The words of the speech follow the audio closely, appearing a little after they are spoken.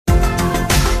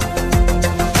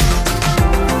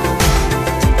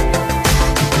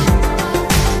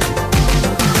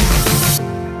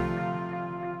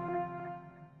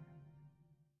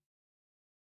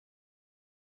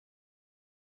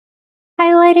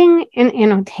Highlighting and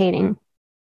Annotating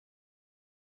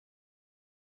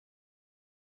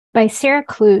by Sarah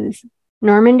Clues,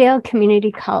 Normandale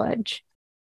Community College.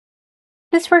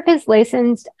 This work is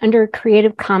licensed under a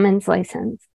Creative Commons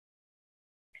license.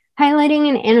 Highlighting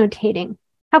and annotating.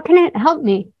 How can it help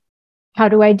me? How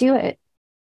do I do it?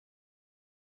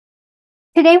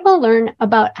 Today we'll learn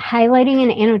about highlighting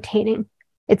and annotating,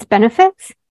 its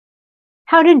benefits,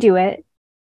 how to do it,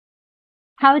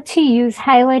 how to use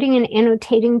highlighting and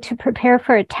annotating to prepare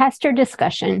for a test or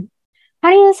discussion, how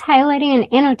to use highlighting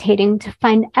and annotating to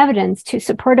find evidence to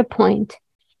support a point,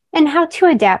 and how to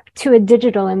adapt to a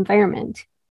digital environment.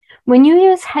 When you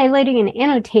use highlighting and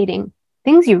annotating,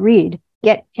 things you read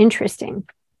get interesting.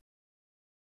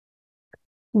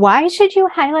 Why should you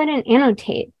highlight and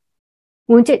annotate?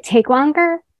 Won't it take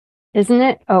longer? Isn't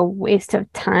it a waste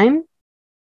of time?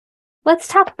 Let's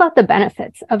talk about the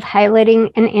benefits of highlighting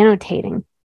and annotating.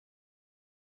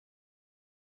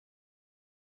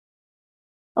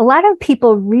 A lot of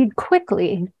people read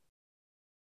quickly,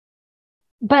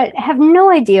 but have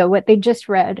no idea what they just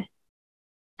read.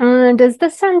 Does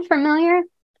this sound familiar?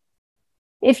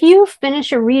 If you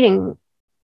finish a reading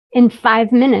in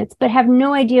 5 minutes, but have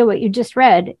no idea what you just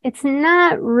read, it's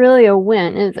not really a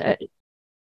win, is it?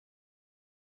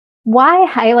 Why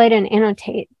highlight and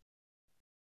annotate?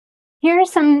 Here are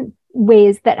some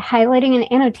ways that highlighting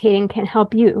and annotating can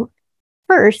help you.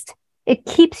 First, it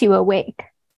keeps you awake.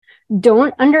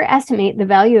 Don't underestimate the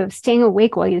value of staying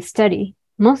awake while you study.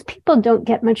 Most people don't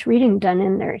get much reading done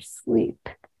in their sleep.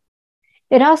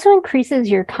 It also increases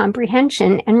your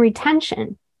comprehension and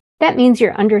retention. That means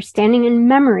your understanding and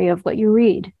memory of what you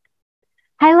read.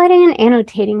 Highlighting and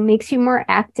annotating makes you more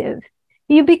active.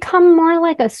 You become more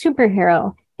like a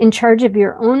superhero in charge of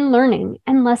your own learning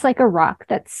and less like a rock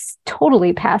that's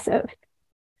totally passive.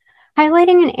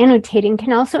 Highlighting and annotating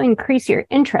can also increase your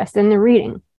interest in the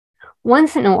reading.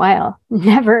 Once in a while,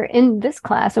 never in this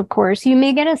class, of course, you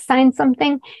may get assigned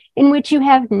something in which you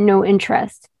have no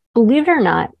interest. Believe it or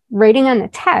not, writing on the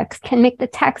text can make the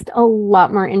text a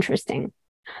lot more interesting.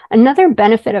 Another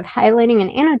benefit of highlighting and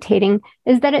annotating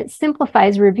is that it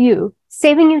simplifies review,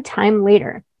 saving you time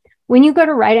later. When you go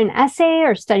to write an essay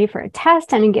or study for a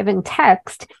test on a given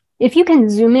text, if you can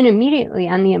zoom in immediately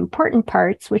on the important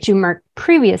parts, which you marked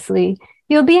previously,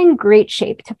 you'll be in great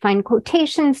shape to find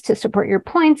quotations to support your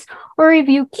points or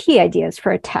review key ideas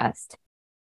for a test.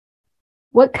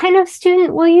 What kind of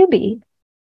student will you be?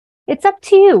 It's up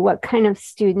to you what kind of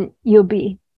student you'll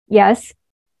be. Yes,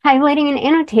 highlighting and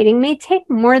annotating may take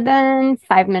more than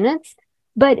 5 minutes,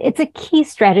 but it's a key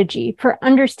strategy for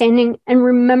understanding and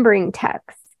remembering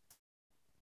text.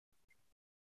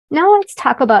 Now let's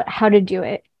talk about how to do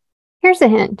it. Here's a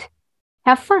hint.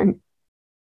 Have fun.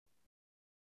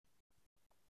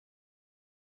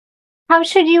 How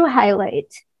should you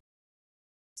highlight?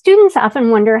 Students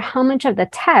often wonder how much of the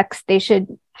text they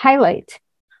should highlight.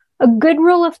 A good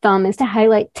rule of thumb is to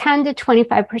highlight 10 to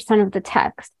 25% of the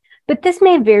text, but this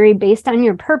may vary based on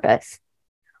your purpose.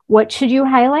 What should you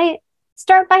highlight?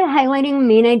 Start by highlighting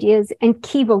main ideas and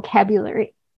key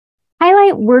vocabulary.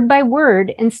 Highlight word by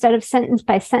word instead of sentence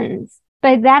by sentence.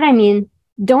 By that I mean,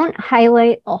 don't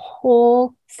highlight a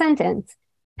whole sentence.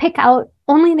 Pick out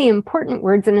only the important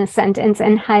words in a sentence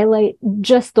and highlight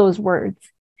just those words.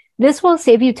 This will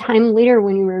save you time later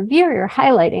when you review your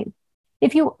highlighting.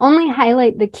 If you only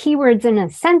highlight the keywords in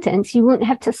a sentence, you won't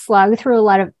have to slog through a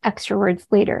lot of extra words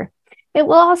later. It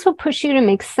will also push you to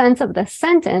make sense of the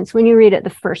sentence when you read it the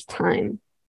first time.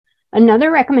 Another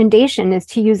recommendation is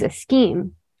to use a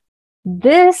scheme.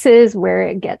 This is where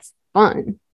it gets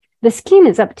fun. The scheme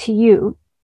is up to you.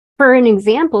 For an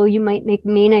example, you might make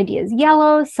main ideas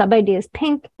yellow, sub-ideas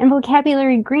pink, and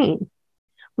vocabulary green.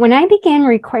 When I began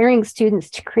requiring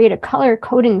students to create a color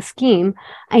coding scheme,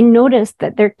 I noticed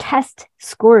that their test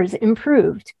scores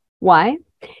improved. Why?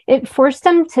 It forced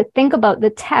them to think about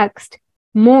the text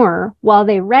more while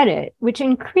they read it, which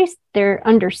increased their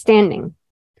understanding.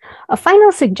 A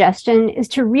final suggestion is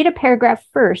to read a paragraph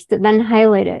first and then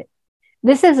highlight it.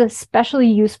 This is especially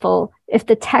useful if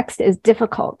the text is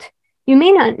difficult. You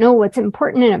may not know what's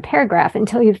important in a paragraph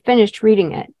until you've finished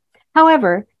reading it.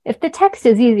 However, if the text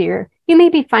is easier, you may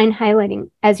be fine highlighting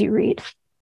as you read.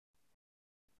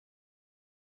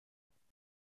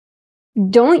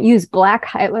 Don't use black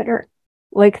highlighter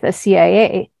like the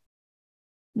CIA.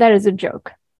 That is a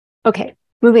joke. Okay,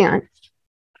 moving on.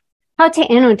 How to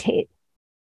annotate.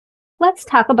 Let's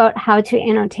talk about how to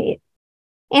annotate.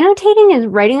 Annotating is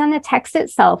writing on the text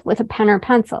itself with a pen or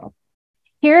pencil.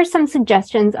 Here are some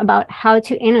suggestions about how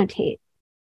to annotate.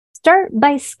 Start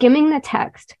by skimming the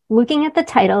text, looking at the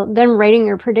title, then writing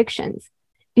your predictions.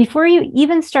 Before you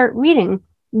even start reading,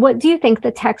 What do you think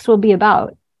the text will be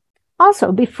about?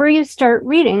 Also, before you start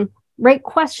reading, write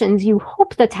questions you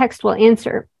hope the text will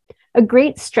answer. A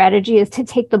great strategy is to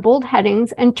take the bold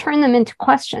headings and turn them into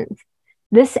questions.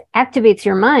 This activates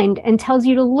your mind and tells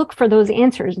you to look for those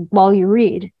answers while you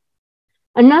read.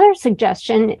 Another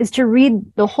suggestion is to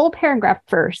read the whole paragraph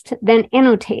first, then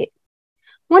annotate.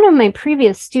 One of my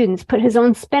previous students put his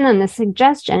own spin on this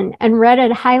suggestion and read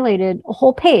it highlighted a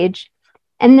whole page.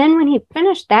 And then when he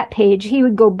finished that page, he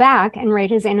would go back and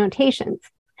write his annotations.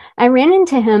 I ran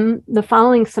into him the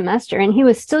following semester, and he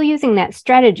was still using that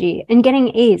strategy and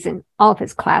getting A's in all of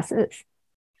his classes.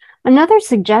 Another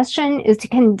suggestion is to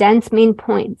condense main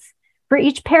points. For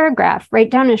each paragraph, write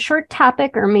down a short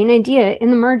topic or main idea in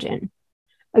the margin.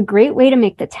 A great way to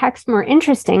make the text more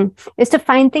interesting is to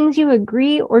find things you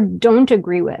agree or don't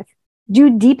agree with.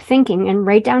 Do deep thinking and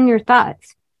write down your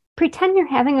thoughts. Pretend you're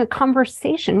having a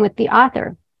conversation with the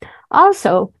author.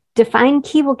 Also, define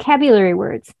key vocabulary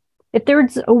words. If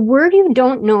there's a word you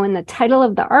don't know in the title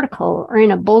of the article or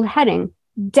in a bold heading,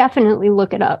 definitely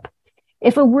look it up.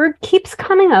 If a word keeps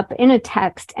coming up in a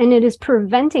text and it is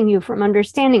preventing you from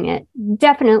understanding it,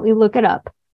 definitely look it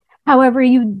up. However,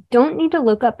 you don't need to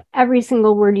look up every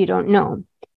single word you don't know.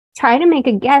 Try to make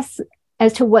a guess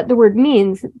as to what the word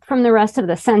means from the rest of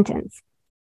the sentence.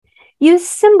 Use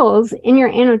symbols in your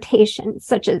annotations,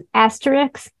 such as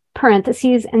asterisks,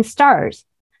 parentheses, and stars.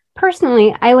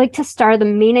 Personally, I like to star the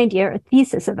main idea or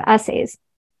thesis of essays.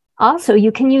 Also,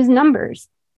 you can use numbers.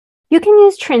 You can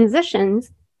use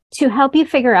transitions to help you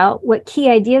figure out what key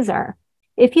ideas are.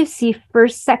 If you see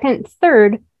first, second,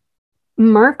 third,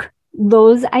 mark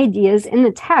those ideas in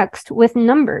the text with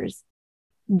numbers.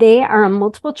 They are a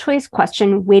multiple choice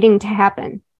question waiting to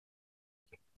happen.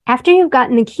 After you've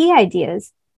gotten the key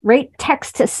ideas, write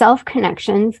text to self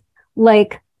connections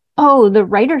like, oh, the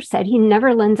writer said he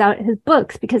never lends out his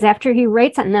books because after he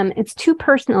writes on them, it's too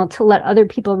personal to let other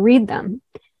people read them.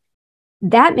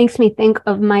 That makes me think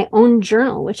of my own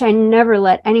journal, which I never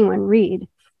let anyone read,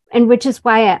 and which is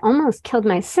why I almost killed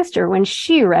my sister when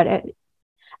she read it.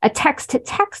 A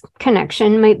text-to-text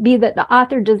connection might be that the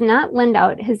author does not lend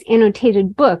out his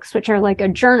annotated books, which are like a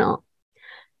journal.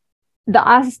 The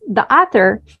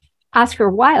author, Oscar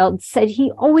Wilde, said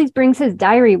he always brings his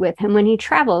diary with him when he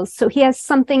travels, so he has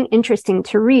something interesting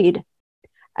to read.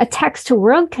 A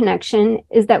text-to-world connection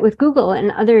is that with Google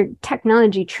and other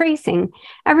technology tracing,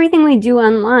 everything we do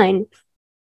online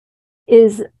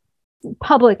is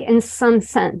public in some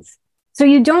sense. So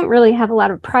you don't really have a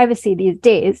lot of privacy these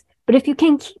days, but if you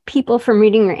can keep people from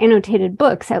reading your annotated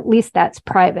books, at least that's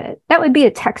private. That would be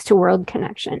a text-to-world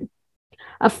connection.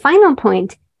 A final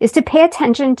point is to pay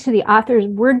attention to the author's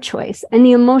word choice and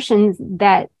the emotions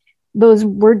that those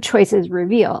word choices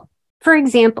reveal. For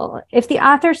example, if the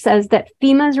author says that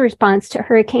FEMA's response to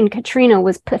Hurricane Katrina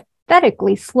was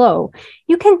pathetically slow,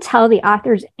 you can tell the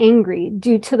author's angry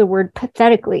due to the word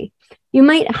pathetically. You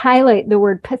might highlight the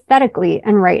word pathetically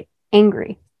and write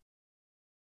angry.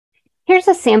 Here's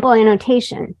a sample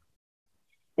annotation.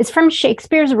 It's from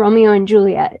Shakespeare's Romeo and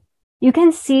Juliet. You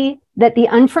can see that the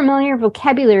unfamiliar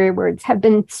vocabulary words have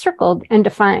been circled and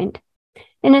defined.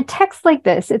 In a text like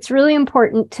this, it's really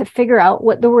important to figure out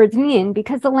what the words mean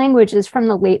because the language is from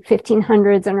the late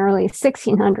 1500s and early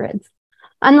 1600s.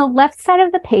 On the left side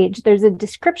of the page, there's a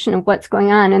description of what's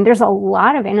going on, and there's a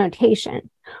lot of annotation.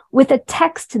 With a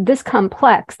text this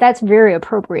complex, that's very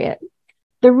appropriate.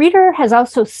 The reader has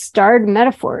also starred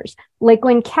metaphors, like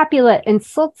when Capulet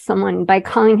insults someone by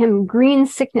calling him green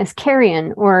sickness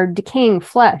carrion or decaying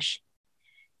flesh.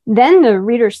 Then the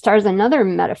reader stars another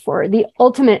metaphor, the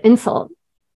ultimate insult,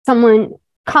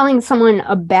 calling someone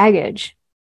a baggage.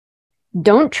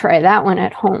 Don't try that one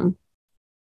at home.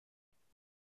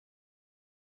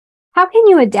 How can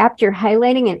you adapt your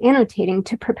highlighting and annotating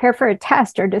to prepare for a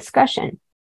test or discussion?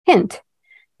 Hint,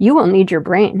 you will need your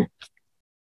brain.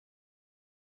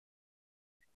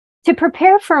 To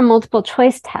prepare for a multiple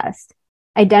choice test,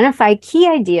 identify key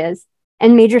ideas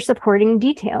and major supporting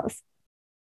details.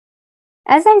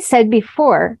 As I said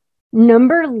before,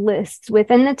 number lists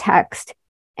within the text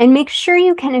and make sure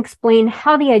you can explain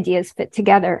how the ideas fit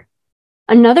together.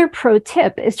 Another pro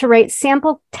tip is to write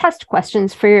sample test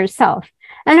questions for yourself,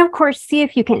 and of course, see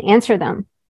if you can answer them.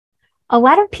 A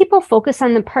lot of people focus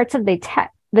on the parts of the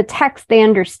text they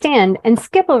understand and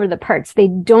skip over the parts they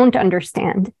don't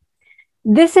understand.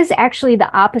 This is actually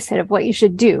the opposite of what you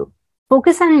should do.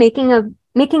 Focus on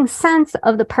making sense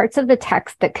of the parts of the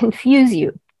text that confuse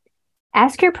you.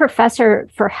 Ask your professor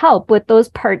for help with those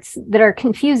parts that are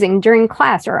confusing during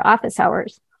class or office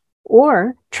hours.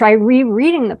 Or try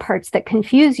rereading the parts that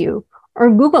confuse you,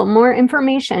 or Google more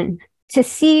information to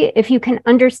see if you can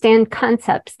understand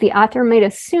concepts the author might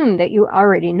assume that you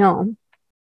already know.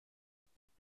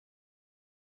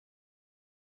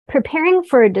 Preparing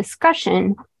for a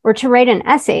discussion or to write an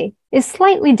essay is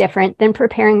slightly different than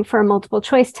preparing for a multiple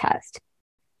choice test.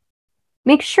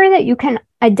 Make sure that you can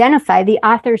identify the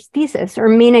author's thesis or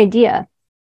main idea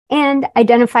and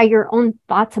identify your own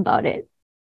thoughts about it.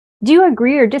 Do you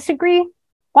agree or disagree?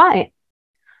 Why?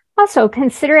 Also,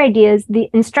 consider ideas the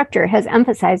instructor has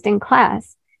emphasized in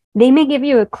class. They may give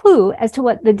you a clue as to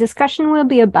what the discussion will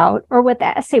be about or what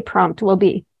the essay prompt will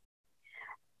be.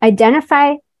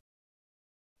 Identify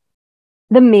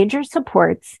the major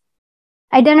supports.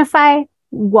 Identify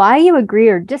why you agree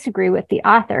or disagree with the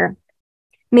author.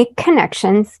 Make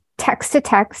connections, text to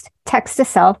text, text to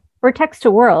self, or text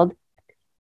to world.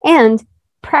 And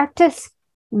practice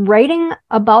writing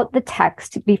about the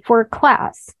text before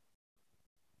class.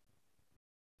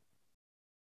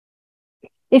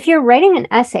 If you're writing an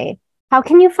essay, how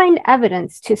can you find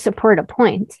evidence to support a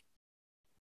point?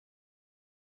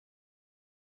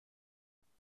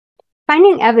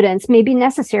 Finding evidence may be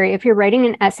necessary if you're writing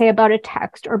an essay about a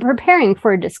text or preparing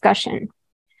for a discussion.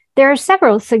 There are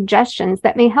several suggestions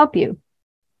that may help you.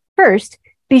 First,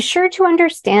 be sure to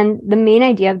understand the main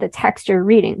idea of the text you're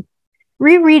reading.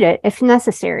 Reread it if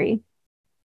necessary.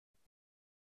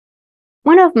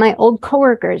 One of my old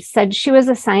coworkers said she was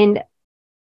assigned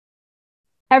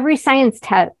every science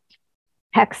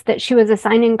text that she was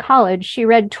assigned in college, she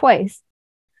read twice.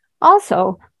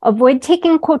 Also, avoid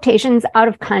taking quotations out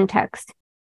of context.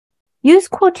 Use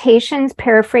quotations,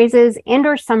 paraphrases,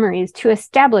 and/or summaries to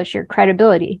establish your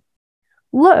credibility.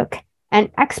 Look,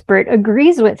 an expert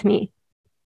agrees with me.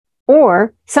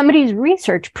 Or somebody's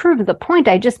research proves the point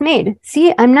I just made.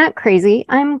 See, I'm not crazy,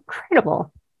 I'm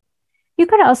credible. You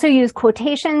could also use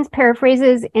quotations,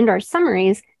 paraphrases, and/or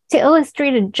summaries to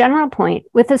illustrate a general point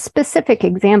with a specific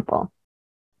example.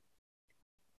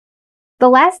 The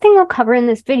last thing we'll cover in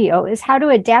this video is how to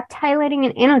adapt highlighting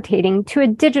and annotating to a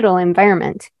digital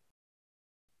environment.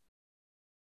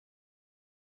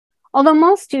 Although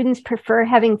most students prefer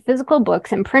having physical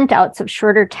books and printouts of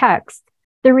shorter text,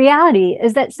 the reality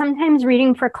is that sometimes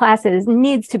reading for classes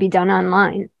needs to be done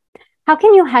online. How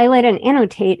can you highlight and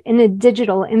annotate in a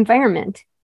digital environment?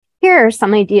 Here are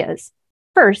some ideas.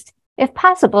 First, if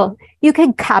possible, you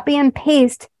could copy and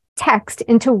paste text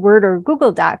into Word or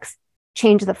Google Docs,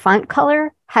 change the font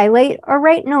color, highlight, or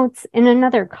write notes in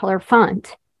another color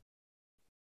font.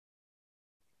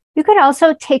 You could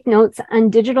also take notes on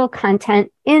digital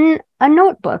content in a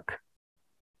notebook.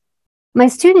 My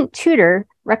student tutor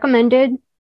recommended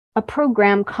a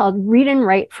program called Read and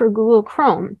Write for Google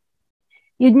Chrome.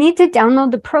 You'd need to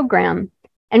download the program,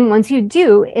 and once you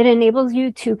do, it enables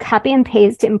you to copy and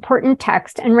paste important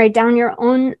text and write down your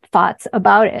own thoughts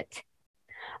about it.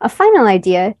 A final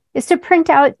idea is to print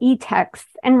out e-texts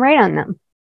and write on them.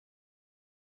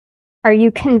 Are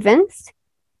you convinced?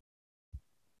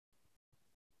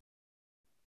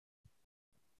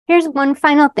 Here's one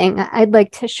final thing I'd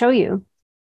like to show you.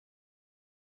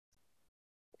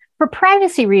 For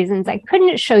privacy reasons, I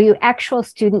couldn't show you actual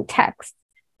student text,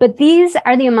 but these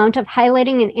are the amount of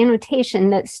highlighting and annotation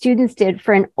that students did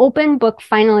for an open book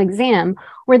final exam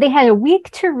where they had a week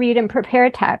to read and prepare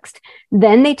a text.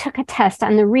 Then they took a test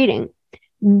on the reading.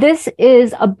 This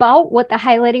is about what the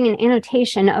highlighting and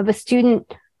annotation of a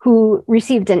student who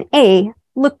received an A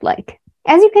looked like.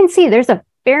 As you can see, there's a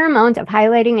fair amount of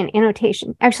highlighting and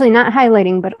annotation. Actually, not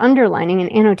highlighting, but underlining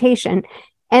and annotation.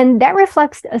 And that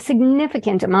reflects a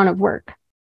significant amount of work.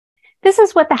 This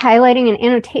is what the highlighting and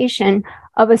annotation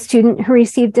of a student who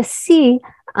received a C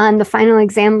on the final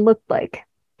exam looked like.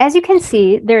 As you can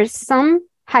see, there's some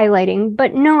highlighting,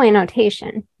 but no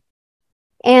annotation.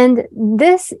 And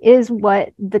this is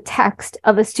what the text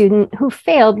of a student who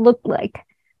failed looked like.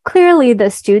 Clearly,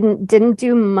 the student didn't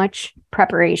do much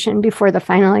preparation before the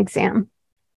final exam.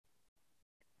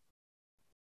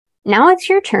 Now it's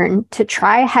your turn to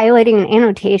try highlighting and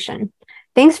annotation.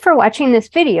 Thanks for watching this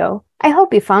video. I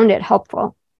hope you found it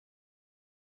helpful.